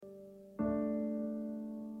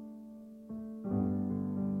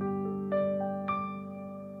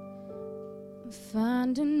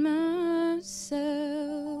Finding myself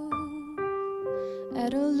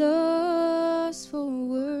at a loss for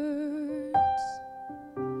words.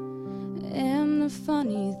 And the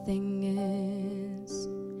funny thing is,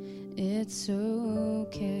 it's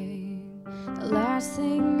okay. The last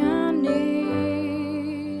thing I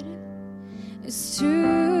need is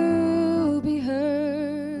to be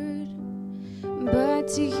heard, but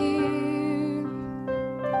to hear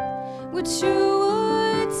what you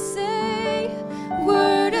would say.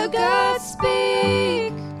 Word of God,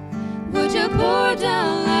 speak. Would you pour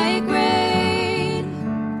down like rain,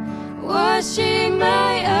 washing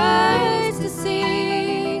my eyes to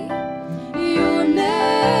see your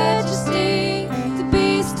majesty, to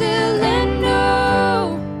be still and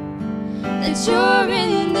know that you're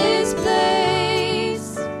in this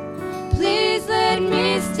place. Please let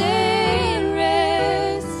me stay and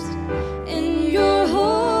rest in your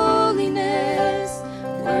holiness.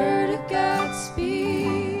 Word of God,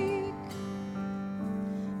 speak.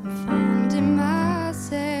 I'm finding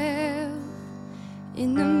myself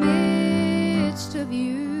in the midst of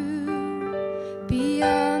you,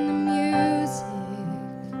 beyond the music,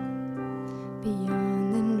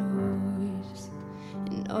 beyond the noise,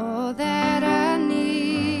 and all that I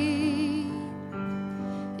need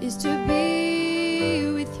is to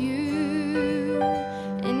be with you.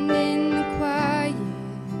 And in the quiet,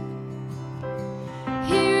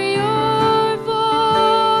 hear your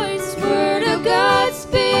voice. Word of God,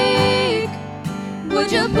 speak.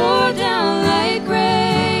 Would you pour down like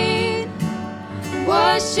rain,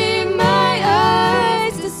 washing my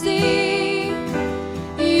eyes to see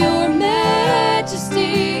your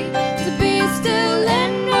majesty, to be still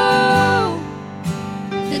and know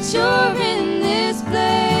that you're in this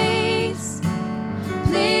place.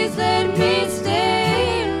 Please let me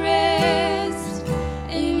stay and rest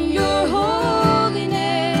in your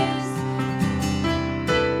holiness.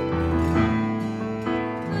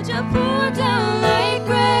 Would you pour down like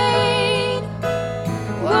rain,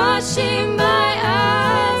 washing my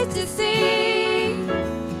eyes to see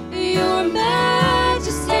your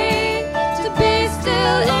majesty, to be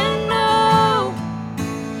still and know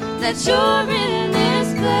that you're in this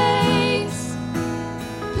place.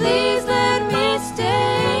 Please let me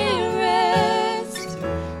stay and rest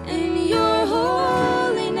in your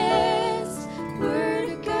holiness. Word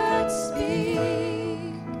of God, speak.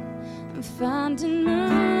 I'm finding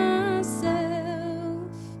myself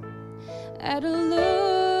at a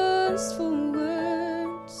loss for